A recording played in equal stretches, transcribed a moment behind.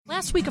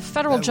Last week, a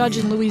federal judge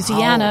in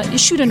Louisiana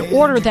issued an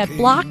order that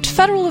blocked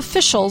federal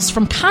officials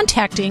from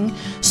contacting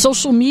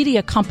social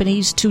media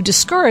companies to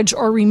discourage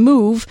or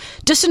remove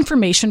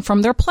disinformation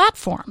from their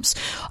platforms.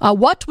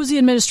 What was the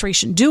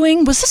administration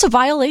doing? Was this a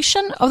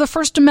violation of the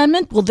First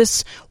Amendment? Will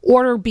this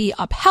order be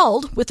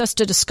upheld? With us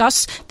to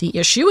discuss the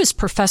issue is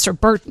Professor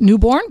Burt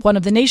Neuborne, one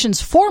of the nation's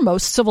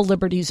foremost civil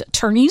liberties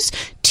attorneys,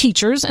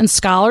 teachers, and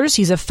scholars.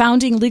 He's a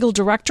founding legal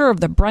director of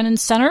the Brennan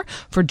Center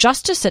for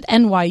Justice at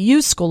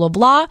NYU School of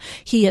Law.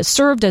 He has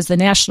served as the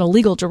national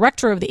legal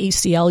director of the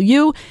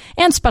ACLU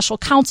and special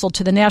counsel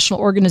to the National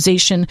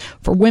Organization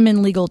for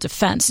Women Legal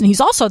Defense. And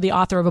he's also the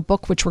author of a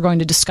book which we're going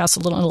to discuss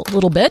a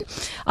little bit,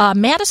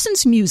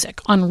 Madison's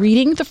Music on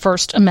Reading the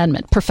First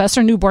Amendment.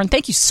 Professor Neuborne,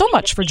 thank you so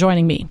much for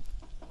joining me.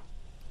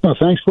 Well,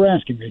 thanks for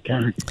asking me,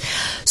 Karen.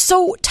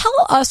 So tell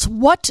us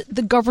what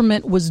the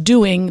government was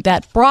doing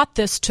that brought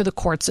this to the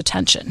court's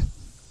attention.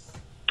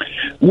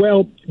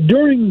 Well,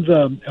 during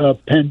the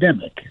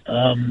pandemic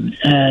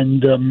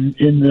and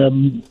in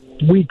the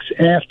weeks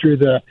after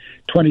the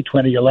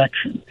 2020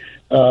 election,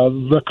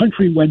 the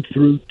country went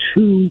through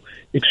two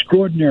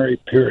extraordinary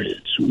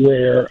periods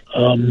where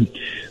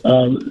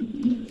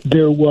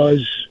there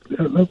was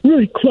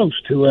really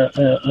close to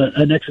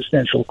an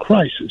existential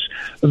crisis.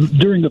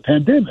 During the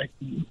pandemic,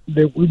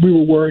 we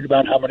were worried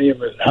about how many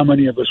of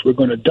us were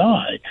going to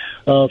die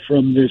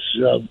from this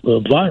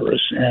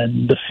virus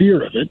and the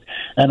fear of it.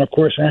 And of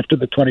course, after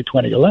the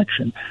 2020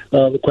 election,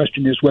 the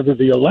question is whether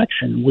the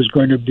election was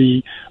going to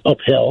be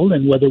upheld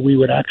and whether we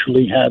would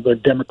actually have a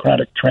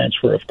democratic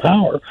transfer of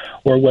power,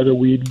 or whether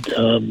we'd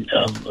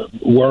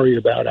worry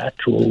about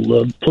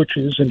actual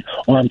putsches and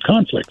armed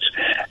conflicts.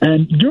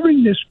 And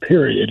during this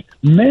period,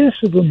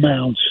 massive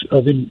amounts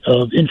of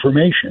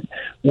information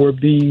were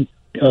being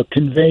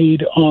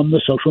conveyed on the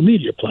social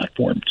media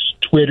platforms,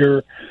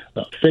 Twitter,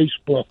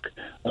 Facebook,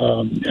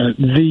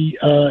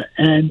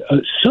 and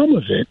some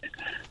of it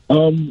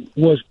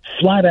was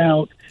flat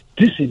out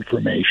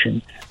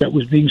disinformation that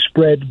was being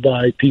spread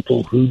by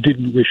people who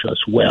didn't wish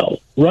us well.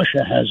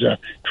 Russia has a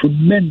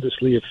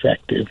tremendously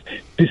effective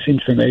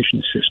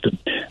disinformation system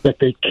that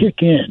they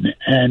kick in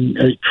and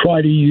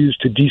try to use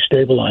to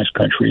destabilize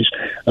countries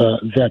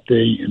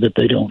that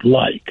they don't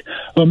like.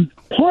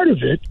 Part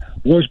of it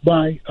was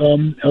by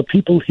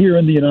people here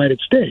in the United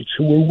States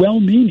who were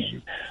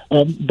well-meaning,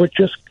 but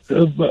just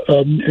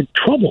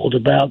troubled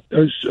about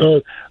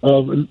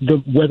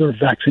whether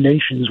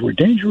vaccinations were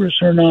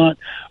dangerous or not,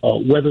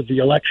 whether the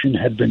election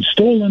had been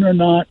stolen or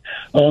not,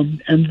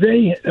 and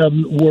they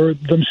were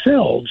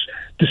themselves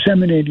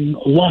disseminating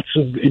lots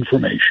of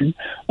information.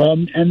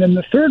 And then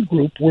the third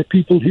group were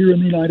people here in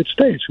the United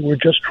States who were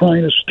just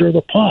trying to stir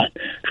the pot,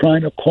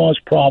 trying to cause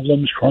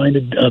problems, trying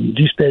to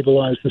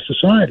destabilize the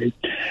society.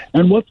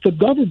 And what the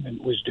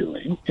government was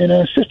doing in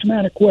a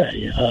systematic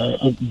way,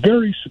 a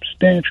very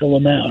substantial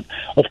amount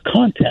of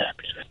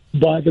contacts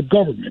by the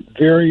government,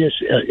 various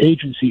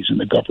agencies in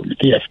the government,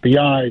 the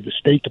FBI, the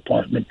State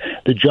Department,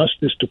 the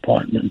Justice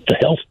Department, the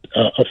health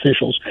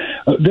officials,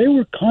 they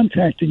were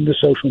contacting the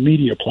social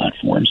media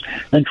platforms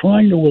and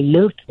trying to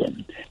alert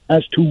them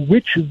as to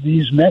which of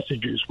these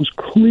messages was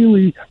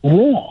clearly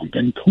wrong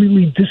and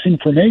clearly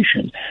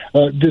disinformation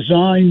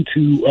designed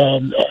to,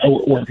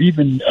 or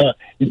even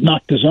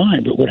not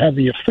designed, but would have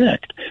the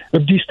effect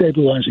of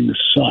destabilizing the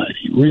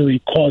society, really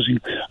causing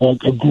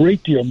a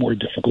great deal more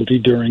difficulty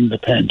during the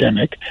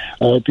pandemic.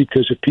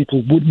 Because if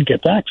people wouldn't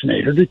get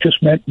vaccinated, it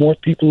just meant more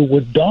people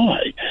would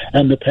die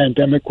and the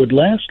pandemic would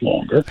last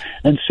longer.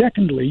 And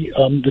secondly,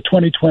 the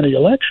 2020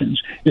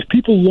 elections, if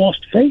people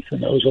lost faith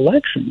in those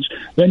elections,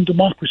 then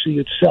democracy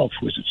itself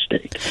was at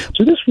stake.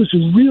 So this was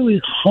a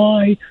really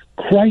high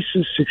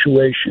crisis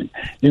situation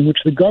in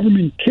which the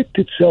government kicked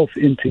itself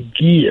into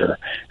gear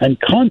and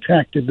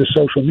contacted the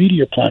social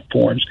media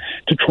platforms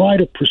to try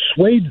to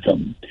persuade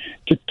them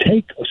to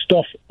take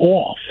stuff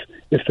off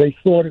if they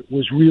thought it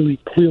was really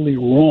clearly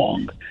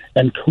wrong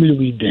and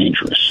clearly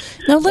dangerous.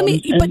 Now, let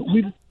me.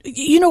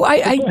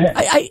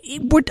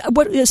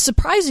 What is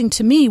surprising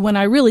to me when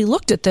I really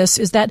looked at this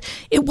is that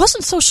it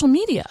wasn't social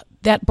media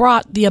that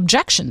brought the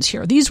objections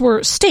here. These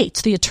were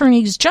states, the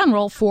attorneys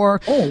general for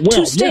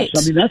two states.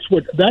 Yes. I mean,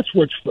 that's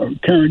what's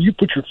Karen. You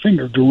put your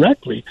finger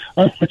directly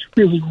on what's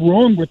really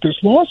wrong with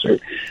this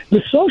lawsuit.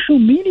 The social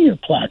media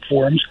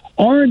platforms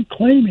aren't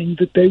claiming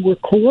that they were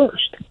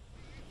coerced.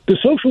 The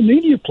social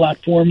media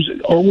platforms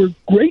were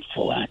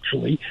grateful,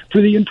 actually, for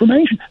the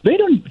information. They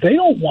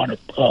don't want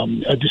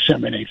to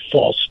disseminate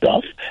false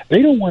stuff.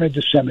 They don't want to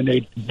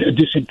disseminate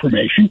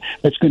disinformation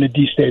that's going to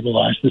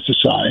destabilize the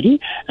society.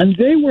 And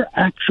they were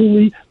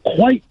actually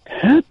quite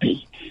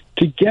happy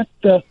to get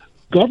the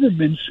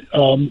government's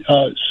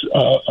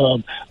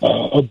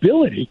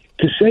ability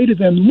to say to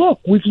them, look,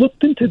 we've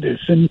looked into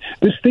this, and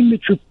this thing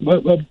that you're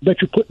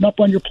putting up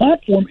on your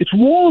platform, it's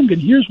wrong,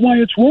 and here's why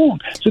it's wrong.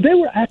 So they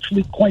were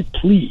actually quite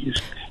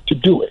pleased to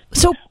do it.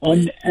 So,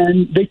 and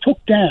they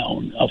took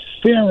down a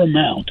fair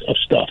amount of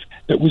stuff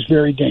that was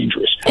very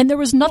dangerous. And there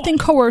was nothing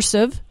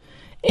coercive,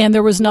 and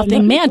there was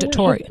nothing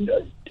mandatory.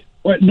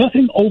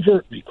 Nothing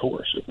overtly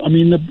coercive. I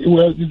mean,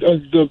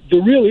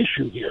 the real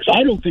issue here is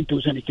I don't think there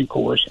was anything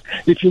coercive.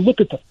 If you look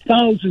at the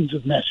thousands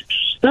and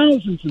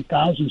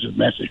thousands of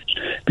messages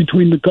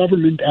between the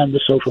government and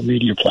the social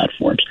media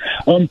platforms,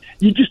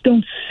 you just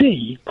don't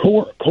see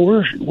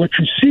coercion. What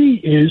you see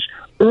is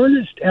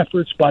earnest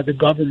efforts by the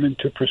government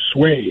to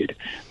persuade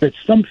that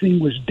something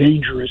was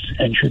dangerous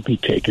and should be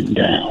taken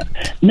down.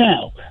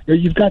 Now,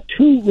 you've got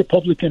two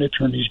Republican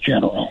attorneys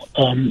general,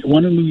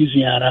 one in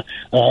Louisiana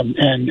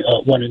and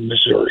one in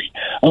Missouri,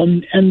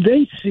 and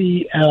they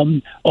see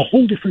a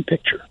whole different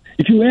picture.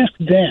 If you ask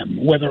them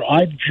whether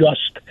I've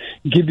just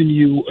given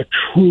you a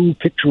true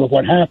picture of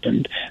what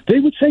happened,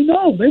 they would say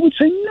no. They would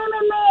say,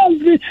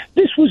 no.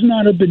 This was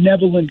not a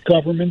benevolent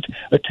government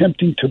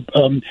attempting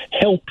to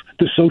help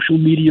the social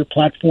media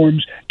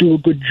platforms do a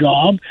good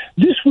job.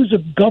 This was a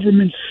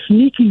government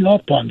sneaking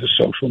up on the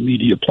social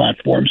media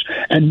platforms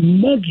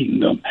and mugging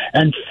them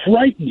and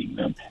frightening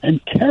them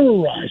and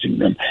terrorizing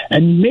them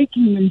and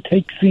making them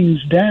take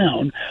things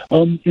down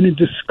in a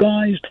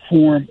disguised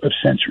form of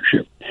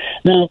censorship.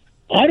 Now,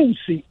 I don't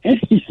see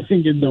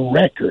anything in the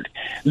record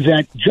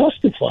that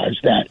justifies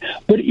that.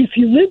 But if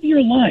you live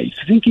your life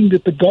thinking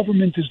that the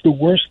government is the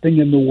worst thing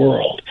in the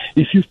world,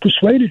 if you've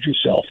persuaded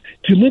yourself,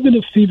 if you live in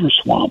a fever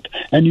swamp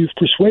and you've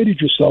persuaded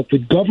yourself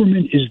that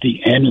government is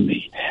the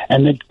enemy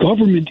and that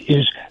government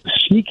is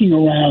sneaking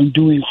around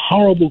doing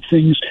horrible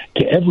things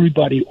to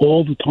everybody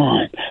all the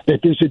time,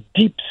 that there's a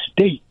deep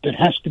state that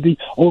has to be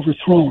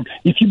overthrown,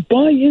 if you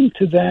buy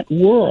into that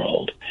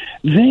world,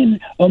 then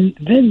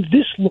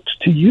this looks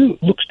to you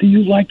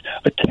like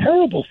a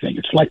terrible thing.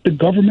 It's like the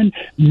government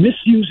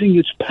misusing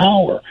its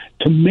power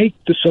to make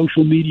the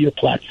social media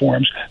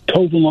platforms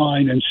toe the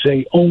line and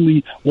say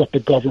only what the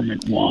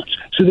government wants.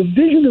 So the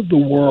vision of the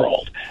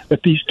world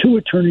that these two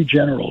attorney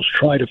generals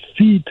try to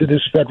feed to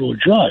this federal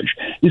judge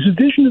is a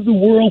vision of the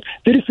world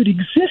that if it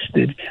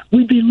existed,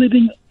 we'd be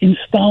living in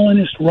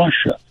Stalinist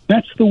Russia.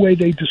 That's the way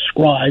they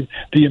describe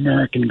the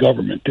American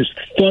government, this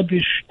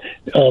thuggish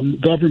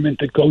government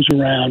that goes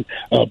around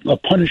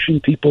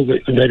punishing people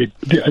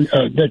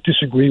that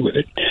disagree with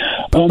it.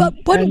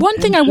 But one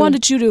thing I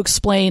wanted you to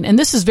explain, and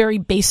this is very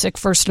basic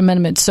First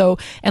Amendment. So,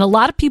 and a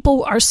lot of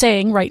people are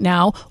saying right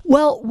now,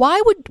 well,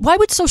 why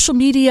would social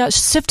media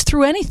sift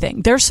through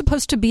anything? They're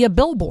supposed to be a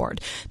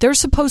billboard. They're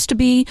supposed to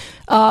be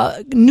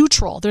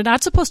neutral. They're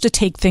not supposed to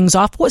take things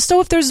off. So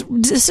if there's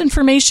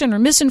disinformation or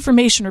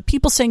misinformation or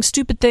people saying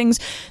stupid things,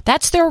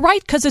 that's their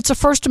right because it's a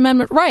First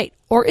Amendment right,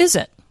 or is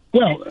it?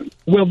 Well,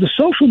 the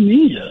social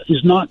media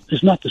is not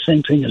the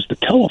same thing as the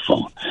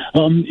telephone.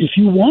 If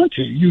you want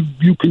to,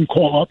 you can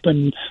call up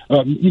and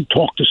you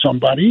talk to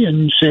somebody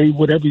and say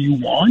whatever you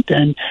want,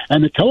 and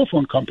the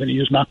telephone company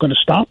is not going to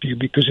stop you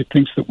because it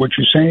thinks that what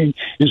you're saying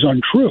is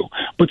untrue.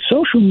 But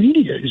social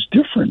media is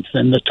different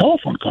than the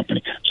telephone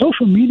company.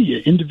 Social media,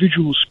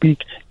 individuals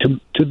speak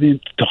to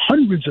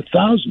hundreds of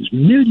thousands,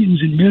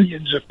 millions and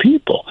millions of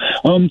people,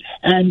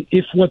 and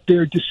if what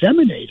they're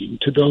disseminating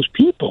to those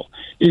people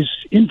is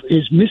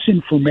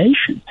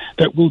misinformation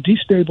that will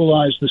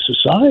destabilize the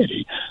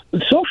society,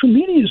 social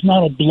media is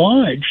not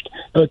obliged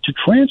to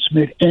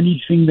transmit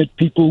anything that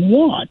people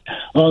want.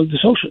 The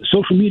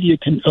social media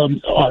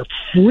are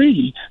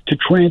free to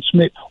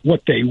transmit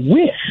what they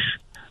wish,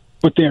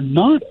 but they're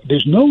not.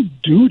 There's no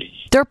duty.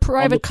 They're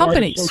private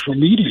companies. Social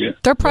media.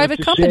 They're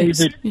private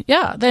companies.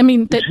 Yeah, I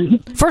mean,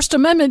 First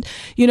Amendment.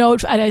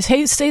 And I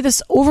say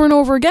this over and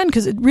over again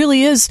because it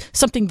really is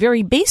something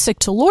very basic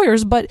to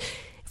lawyers, but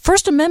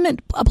First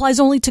Amendment applies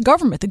only to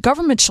government. The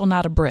government shall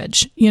not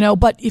abridge,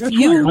 but if That's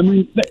you... Right. I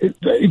mean,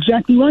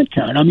 exactly right,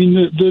 Karen. I mean,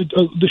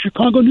 the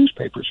Chicago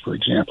newspapers, for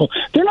example,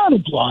 they're not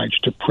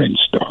obliged to print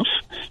stuff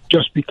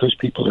just because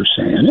people are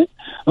saying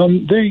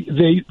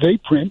it. They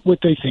print what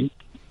they think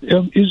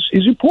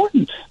is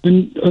important.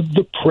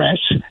 The press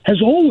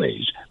has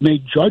always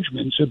made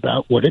judgments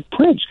about what it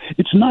prints.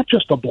 It's not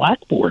just a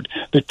blackboard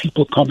that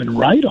people come and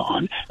write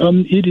on.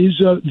 These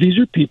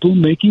are people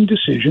making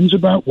decisions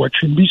about what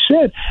should be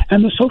said.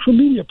 And the social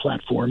media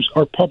platforms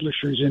are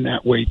publishers in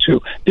that way,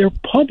 too. They're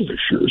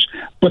publishers,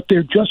 but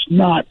they're just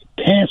not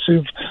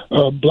passive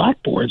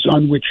blackboards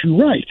on which you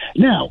write.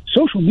 Now,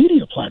 social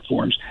media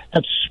platforms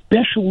have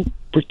special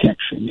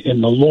protection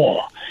in the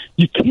law.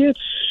 You can't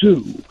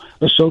sue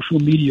a social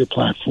media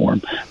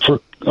platform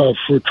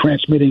for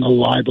transmitting a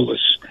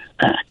libelous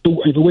act,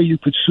 the way you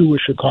could sue a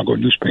Chicago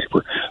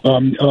newspaper.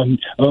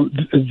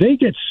 They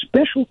get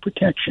special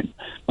protection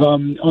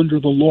under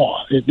the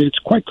law. It's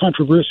quite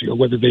controversial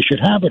whether they should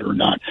have it or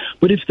not.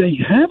 But if they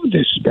have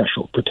this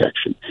special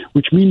protection,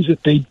 which means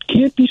that they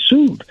can't be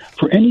sued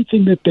for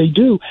anything that they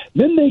do,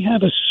 then they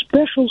have a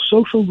special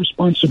social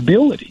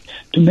responsibility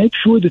to make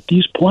sure that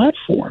these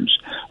platforms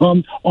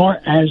are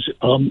as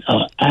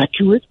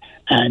accurate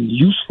and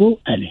useful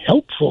and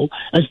helpful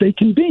as they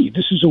can be.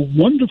 This is a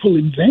wonderful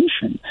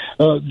invention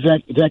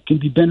that can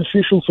be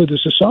beneficial for the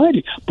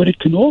society, but it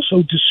can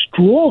also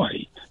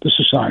destroy the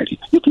society.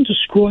 You can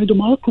destroy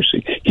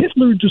democracy.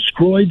 Hitler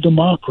destroyed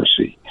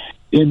democracy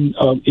in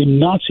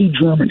Nazi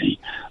Germany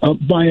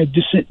by a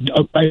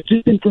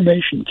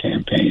disinformation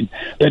campaign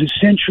that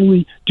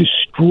essentially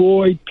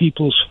destroyed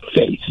people's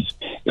faith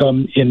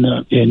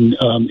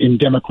in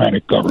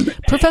democratic government.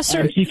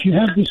 Professor, if you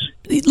have this,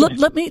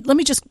 let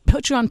me just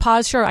put you on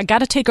pause here. I got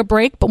to take a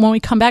break, but when we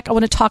come back, I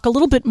want to talk a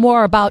little bit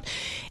more about.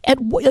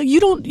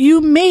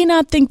 You may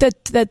not think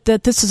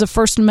that this is a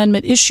First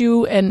Amendment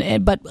issue,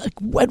 but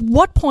at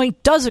what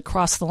point does it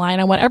cross the line?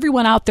 I want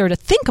everyone out there to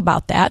think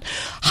about that.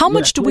 How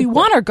much do we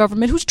want our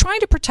government, who's trying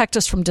to protect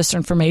us from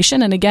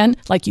disinformation? And again,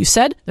 like you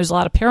said, there's a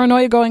lot of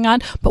paranoia going on.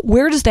 But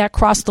where does that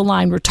cross the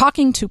line? We're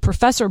talking to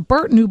Professor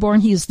Burt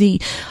Neuborne. He is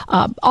the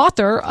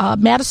author,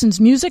 Madison's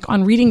Music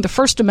on Reading the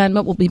First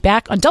Amendment. We'll be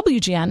back on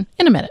WGN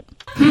in a minute.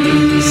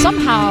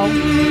 Somehow,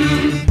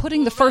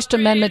 putting the First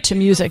Amendment to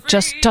music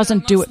just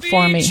doesn't do it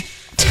for me.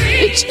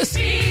 It just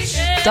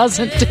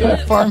doesn't do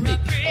it for me.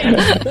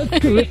 That's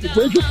terrific.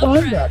 Where'd you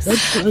find that?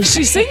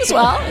 She sings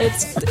well.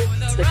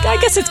 I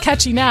guess it's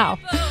catchy now.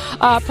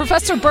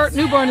 Professor Burt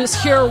Neuborne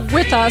is here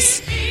with us.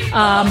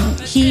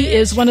 He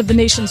is one of the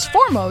nation's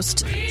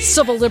foremost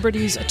civil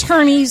liberties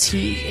attorneys.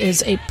 He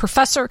is a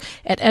professor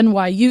at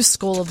NYU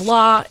School of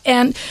Law.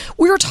 And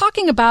we were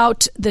talking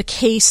about the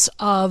case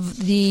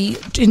of the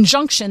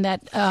injunction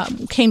that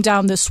came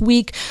down this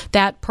week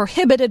that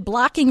prohibited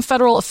blocking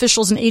federal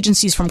officials and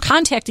agencies from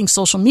contacting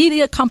social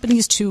media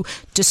companies to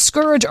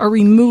discourage or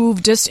remove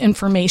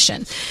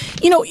disinformation.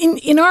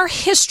 In our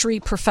history,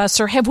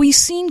 Professor, have we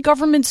seen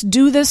governments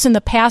do this in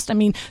the past? I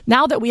mean,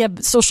 now that we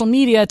have social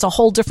media, it's a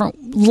whole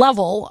different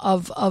level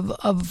of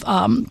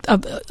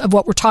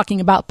what we're talking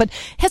about. But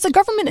has the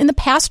government in the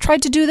past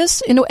tried to do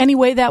this in any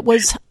way that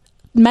was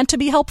meant to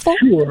be helpful?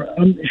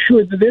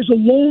 Sure. There's a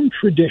long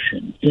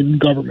tradition in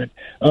government.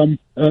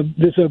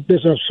 There's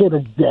a sort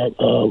of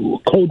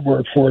code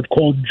word for it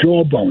called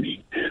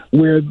jawboning,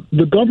 where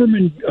the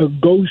government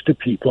goes to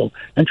people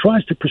and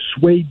tries to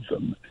persuade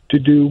them to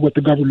do what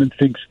the government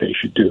thinks they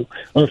should do.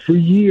 For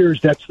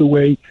years, that's the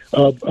way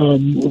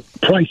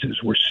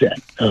prices were set.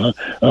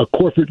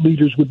 Corporate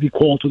leaders would be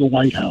called to the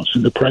White House,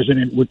 and the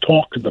president would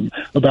talk to them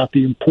about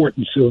the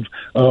importance of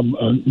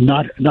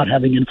not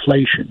having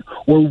inflation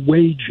or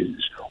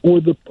wages.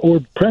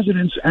 Or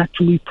presidents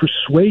actually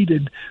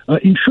persuaded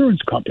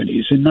insurance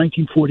companies in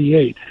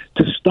 1948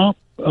 to stop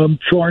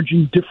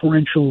charging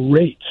differential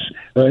rates.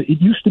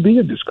 It used to be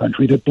in this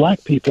country that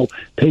black people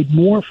paid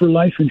more for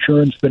life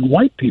insurance than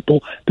white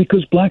people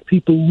because black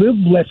people live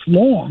less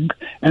long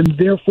and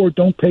therefore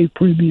don't pay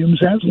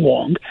premiums as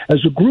long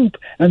as a group.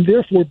 And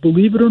therefore,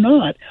 believe it or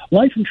not,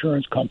 life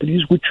insurance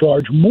companies would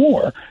charge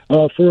more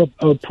for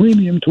a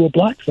premium to a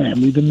black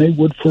family than they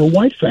would for a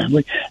white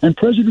family. And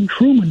President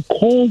Truman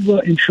called the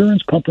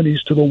insurance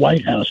companies to the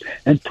White House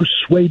and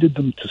persuaded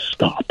them to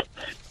stop,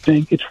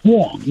 saying it's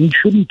wrong. You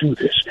shouldn't do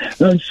this.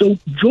 So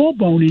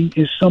jawboning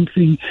is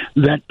something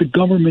that the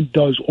government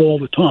does all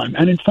the time.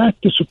 And in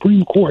fact, the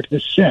Supreme Court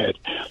has said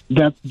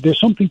that there's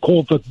something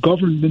called the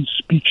government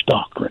speech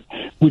doctrine,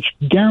 which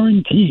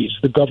guarantees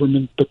the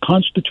government the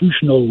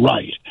constitutional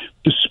right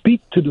to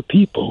speak to the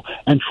people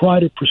and try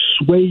to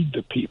persuade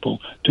the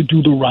people to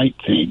do the right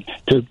thing.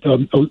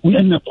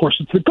 And of course,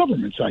 it's the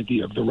government's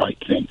idea of the right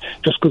thing.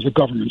 Just because the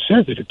government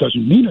says it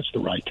doesn't mean it's the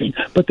right thing.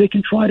 But they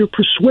can try to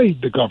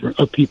persuade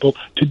the people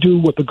to do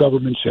what the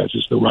government says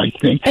is the right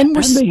thing. And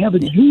they have a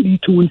duty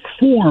to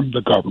inform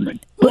the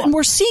government. And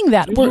we're seeing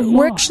that.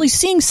 We're actually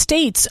seeing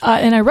states,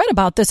 and I read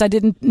about this, I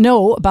didn't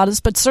know about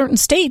this, but certain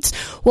states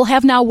will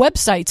have now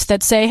websites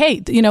that say,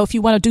 hey, if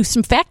you want to do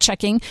some fact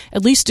checking,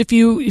 at least if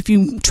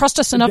you trust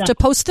us enough to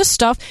post this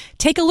stuff,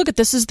 take a look at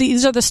this.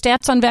 These are the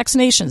stats on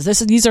vaccinations.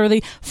 These are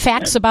the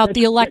facts about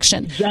the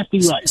election. That's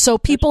exactly right. So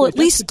people at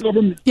least,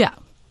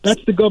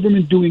 that's the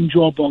government doing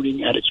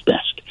jawboning at its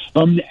best.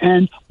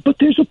 But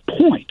there's a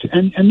point,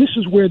 and this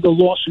is where the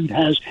lawsuit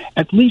has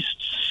at least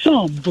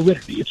some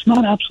validity. It's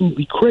not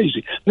absolutely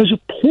crazy. There's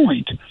a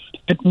point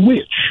at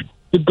which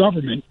the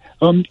government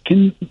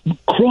can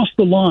cross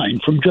the line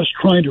from just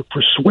trying to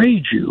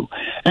persuade you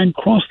and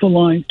cross the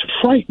line to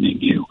frightening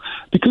you.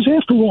 Because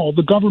after all,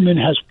 the government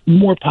has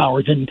more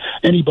power than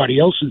anybody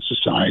else in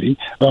society,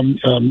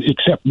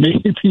 except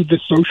maybe the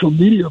social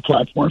media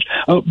platforms.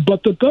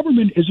 But the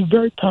government is a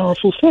very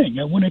powerful thing.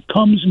 And when it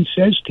comes and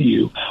says to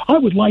you, I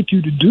would like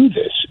you to do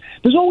this,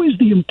 there's always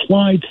the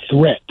implied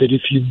threat that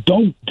if you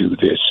don't do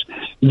this,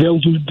 they'll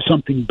do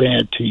something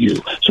bad to you.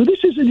 So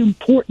this is an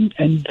important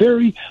and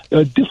very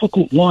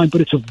difficult line,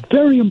 but it's a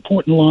very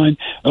important line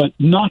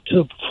not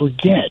to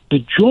forget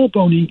that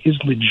jawboning is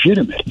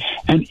legitimate,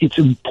 and it's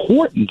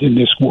important in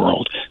this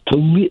world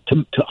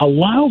to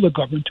allow the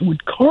government, to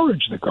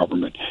encourage the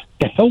government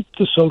to help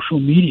the social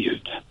media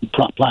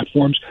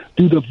platforms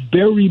do the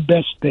very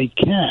best they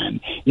can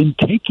in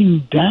taking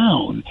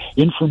down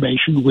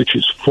information which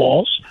is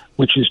false,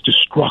 which is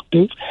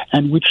destructive,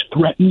 and which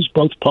threatens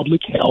both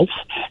public health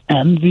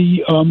and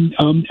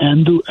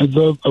and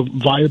the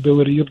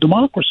viability of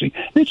democracy.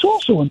 And it's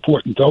also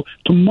important, though,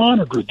 to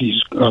monitor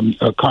these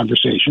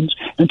conversations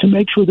and to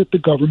make sure that the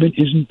government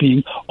isn't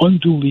being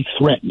unduly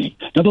threatening.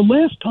 Now, the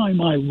last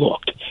time I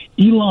looked,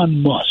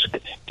 Elon Musk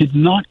did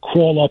not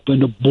crawl up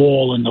in a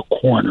ball in the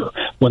corner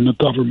when the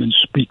government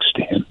speaks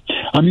to him.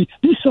 I mean,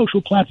 these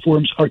social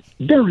platforms are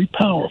very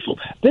powerful.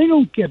 They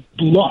don't get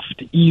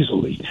bluffed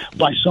easily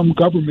by some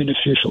government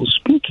officials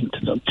speaking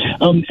to them.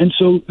 And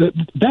so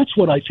that's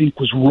what I think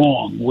was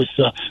wrong with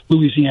the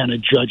Louisiana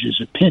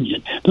judge's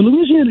opinion. The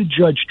Louisiana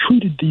judge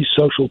treated these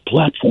social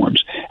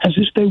platforms as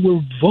if they were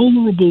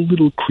vulnerable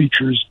little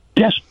creatures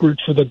desperate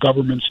for the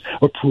government's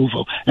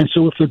approval. And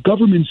so if the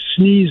government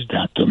sneezed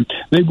at them,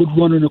 they would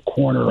run in a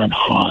corner and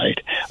hide.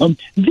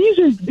 These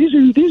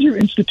are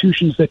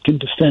institutions that can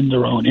defend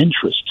their own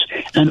interests.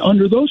 And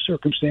under those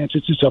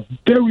circumstances, it's a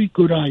very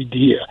good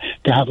idea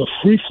to have a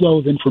free flow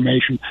of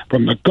information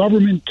from the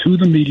government to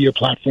the media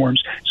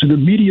platforms, so the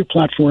media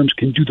platforms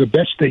can do the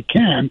best they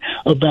can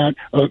about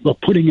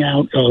putting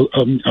out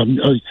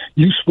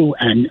useful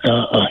and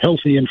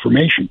healthy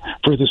information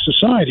for the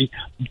society.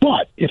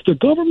 But if the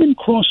government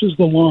crosses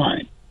the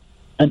line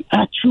and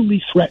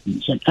actually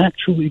threatens and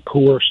actually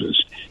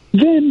coerces,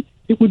 then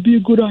it would be a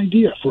good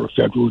idea for a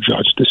federal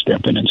judge to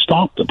step in and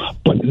stop them,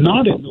 but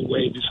not in the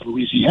way this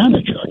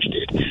Louisiana judge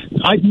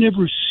did. I've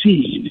never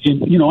seen,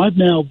 I've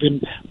now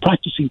been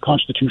practicing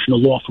constitutional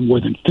law for more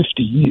than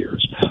 50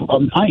 years.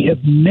 I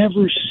have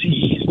never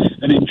seen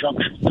an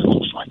injunction that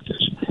looks like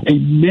this, a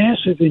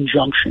massive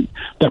injunction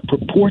that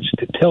purports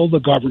to tell the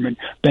government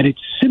that it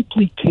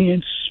simply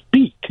can't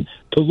speak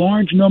to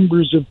large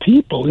numbers of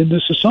people in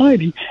the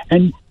society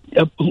and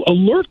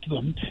alert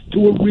them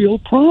to a real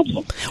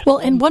problem. Well,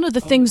 and one of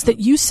the things that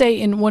you say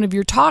in one of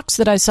your talks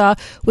that I saw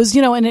was,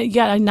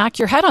 I knock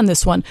your head on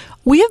this one.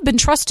 We have been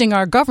trusting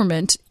our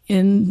government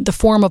in the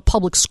form of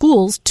public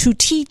schools to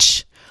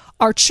teach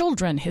our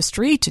children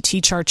history, to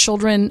teach our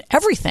children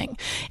everything.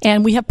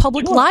 And we have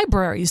public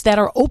libraries that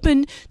are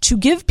open to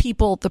give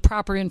people the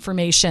proper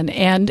information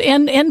and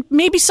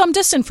maybe some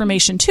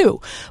disinformation too.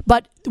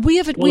 But we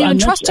haven't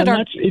trusted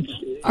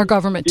our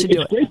government to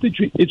do it.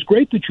 It's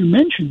great that you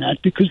mention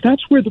that, because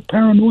that's where the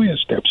paranoia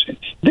steps in.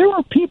 There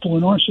are people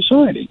in our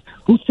society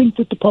who think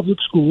that the public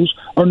schools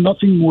are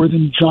nothing more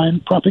than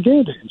giant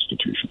propaganda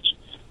institutions,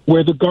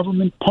 where the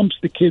government pumps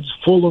the kids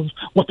full of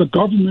what the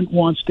government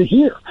wants to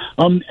hear.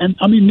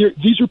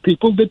 These are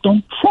people that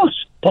don't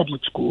trust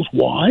public schools.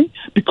 Why?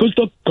 Because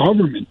the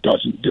government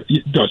does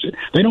it.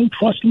 They don't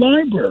trust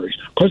libraries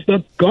because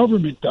the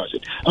government does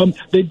it.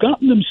 They've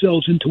gotten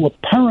themselves into a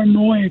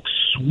paranoid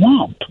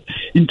swamp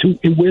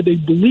where they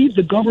believe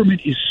the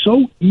government is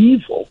so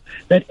evil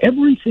that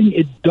everything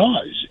it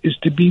does is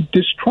to be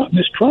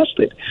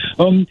mistrusted,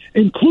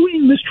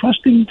 including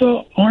mistrusting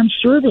the armed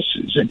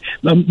services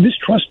and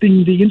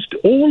mistrusting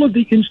all of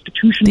the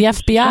institutions. The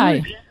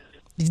FBI.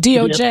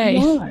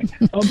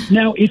 DOJ.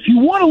 Now, if you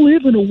want to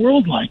live in a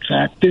world like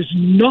that, there's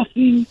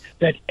nothing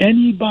that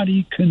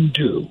anybody can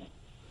do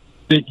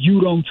that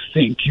you don't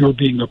think you're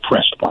being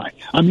oppressed by.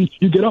 I mean,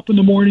 you get up in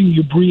the morning,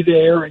 you breathe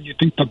air, and you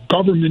think the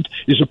government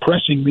is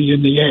oppressing me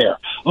in the air.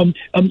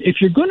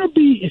 If you're going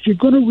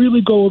to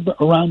really go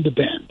around the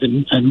bend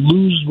and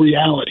lose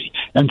reality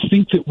and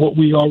think that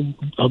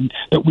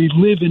that we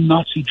live in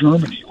Nazi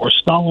Germany or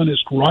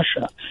Stalinist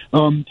Russia,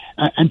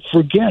 and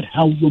forget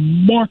how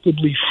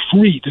remarkably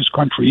free this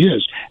country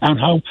is and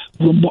how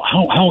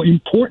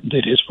important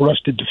it is for us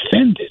to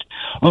defend it.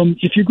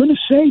 If you're going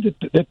to say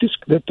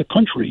that the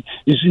country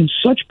is in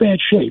such bad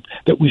shape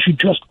that we should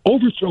just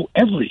overthrow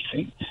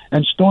everything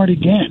and start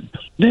again,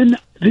 then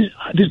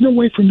there's no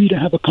way for me to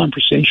have a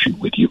conversation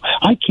with you.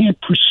 I can't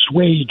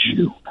persuade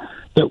you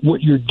that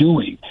what you're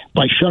doing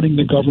by shutting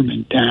the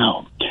government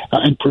down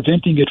and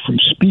preventing it from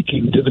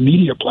speaking to the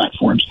media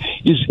platforms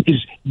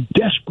is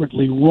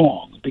desperately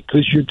wrong,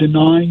 because you're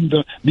denying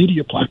the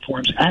media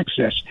platforms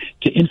access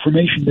to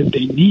information that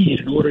they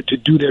need in order to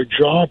do their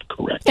job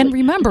correctly. And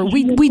remember,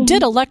 we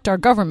did elect our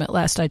government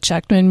last I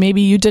checked, and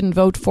maybe you didn't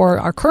vote for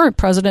our current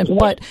president,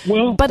 but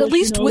at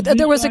least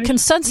there was a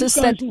consensus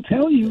that will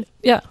tell you.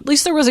 Yeah, at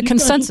least there was a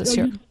consensus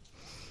here.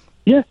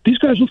 Yeah, these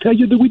guys will tell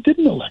you that we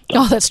didn't elect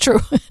them. Oh, that's true.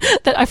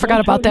 I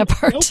forgot about that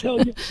part.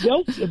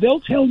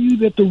 They'll tell you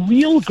that the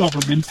real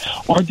government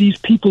are these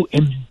people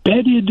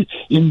embedded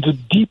in the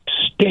deep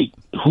state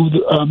who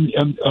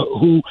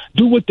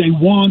do what they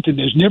want, and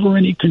there's never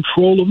any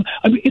control of them.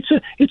 I mean, it's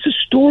a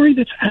story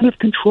that's out of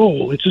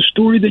control. It's a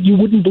story that you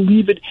wouldn't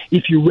believe it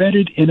if you read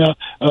it in a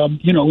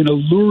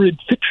lurid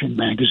fiction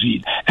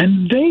magazine,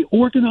 and they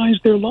organize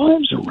their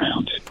lives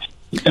around it.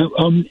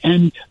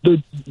 And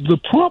the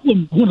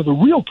problem, one of the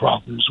real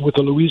problems with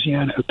the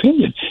Louisiana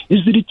opinion,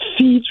 is that it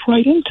feeds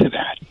right into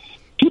that.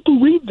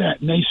 People read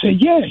that and they say,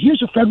 yeah,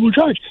 here's a federal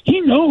judge.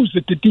 He knows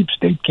that the deep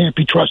state can't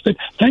be trusted.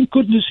 Thank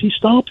goodness he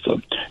stopped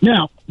them.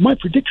 Now, my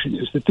prediction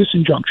is that this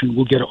injunction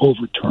will get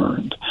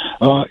overturned.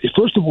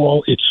 First of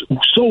all, it's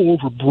so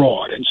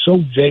overbroad and so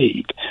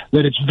vague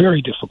that it's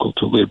very difficult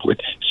to live with.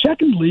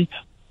 Secondly,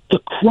 the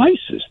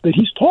crisis that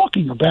he's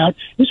talking about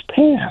is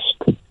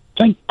past.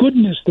 thank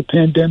goodness the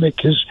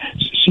pandemic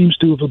seems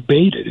to have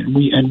abated,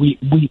 and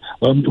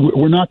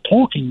we're not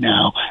talking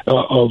now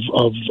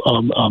of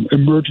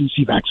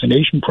emergency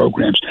vaccination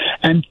programs.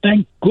 And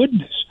thank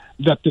goodness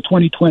that the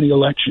 2020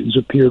 elections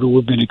appear to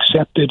have been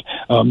accepted,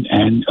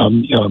 and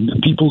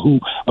people who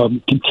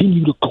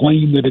continue to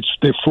claim that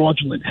they're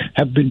fraudulent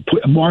have been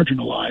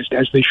marginalized,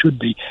 as they should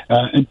be,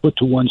 and put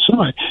to one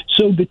side.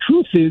 So the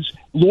truth is,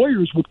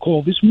 lawyers would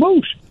call this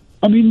moot.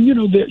 I mean,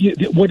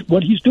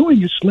 what he's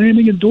doing is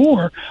slamming a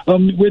door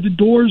where the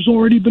door's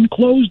already been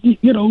closed, a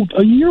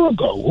year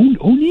ago.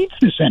 Who needs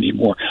this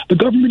anymore? The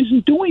government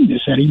isn't doing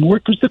this anymore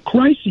because the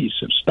crises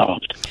have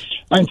stopped.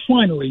 And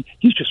finally,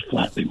 he's just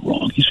flatly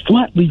wrong. He's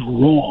flatly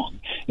wrong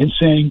in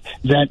saying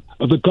that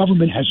the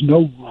government has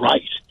no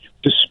right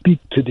to speak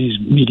to these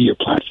media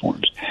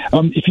platforms.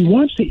 If he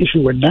wants to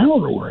issue a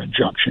narrower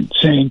injunction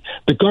saying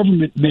the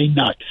government may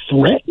not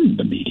threaten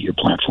the media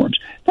platforms,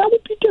 that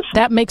would be different.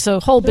 That makes a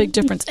whole big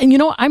difference. And,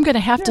 I'm going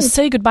to have to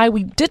say goodbye.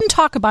 We didn't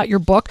talk about your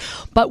book,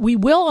 but we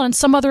will on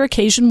some other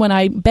occasion when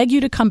I beg you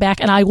to come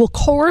back, and I will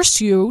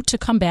coerce you to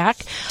come back.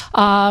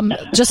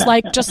 Just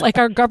like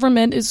our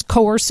government is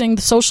coercing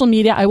the social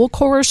media, I will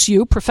coerce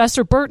you.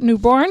 Professor Burt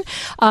Neuborne.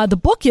 The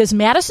book is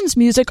Madison's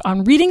Music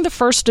on Reading the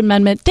First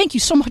Amendment. Thank you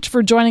so much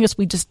for joining us.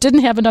 We just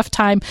didn't have enough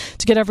time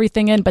to get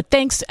everything in, but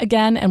thanks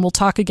again, and we'll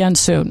talk again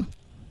soon.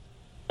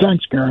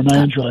 Thanks, Karen.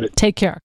 I enjoyed it. Take care.